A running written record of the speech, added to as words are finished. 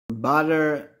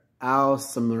Badr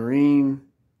Al-Samreen,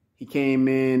 he came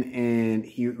in and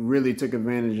he really took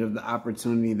advantage of the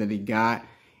opportunity that he got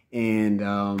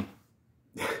and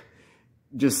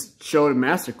just showed a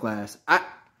masterclass.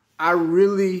 I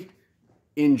really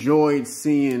enjoyed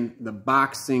seeing the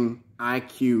boxing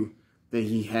IQ that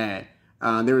he had.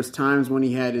 There was times when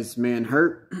he had his man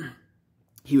hurt.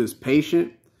 He was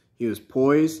patient. He was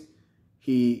poised.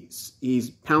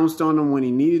 He's pounced on him when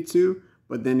he needed to,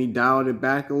 but then he dialed it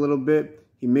back a little bit.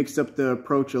 He mixed up the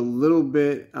approach a little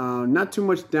bit, not too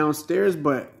much downstairs,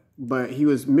 but he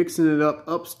was mixing it up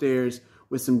upstairs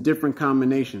with some different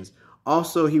combinations.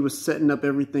 Also, he was setting up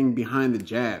everything behind the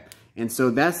jab. And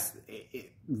so that's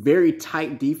very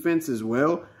tight defense as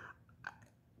well.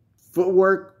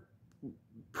 Footwork,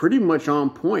 pretty much on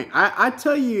point. I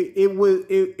tell you,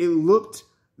 it looked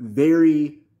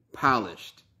very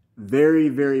polished. Very,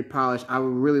 very polished. I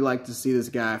would really like to see this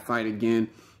guy fight again.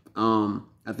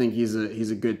 I think he's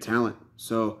a good talent.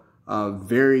 So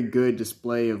very good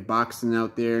display of boxing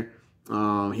out there.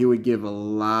 He would give a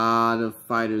lot of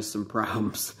fighters some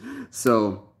problems.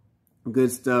 So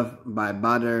good stuff by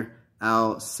Badr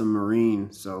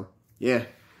Al-Samreen. So yeah,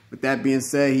 with that being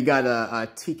said, he got a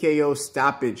TKO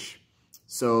stoppage.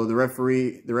 So the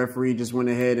referee just went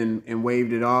ahead and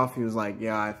waved it off. He was like,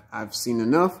 yeah, I've seen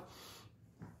enough.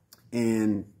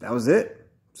 And that was it.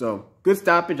 So good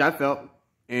stoppage, I felt,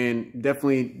 and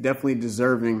definitely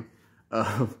deserving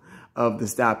of the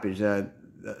stoppage. Yeah,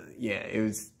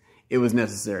 it was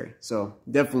necessary. So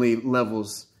definitely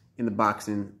levels in the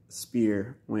boxing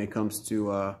sphere when it comes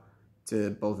to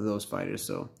both of those fighters.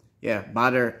 So yeah,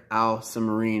 Badr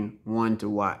Al-Samreen, one to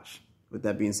watch. With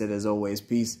that being said, as always,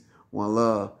 peace, one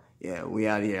love. Yeah, we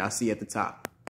out here. I'll see you at the top.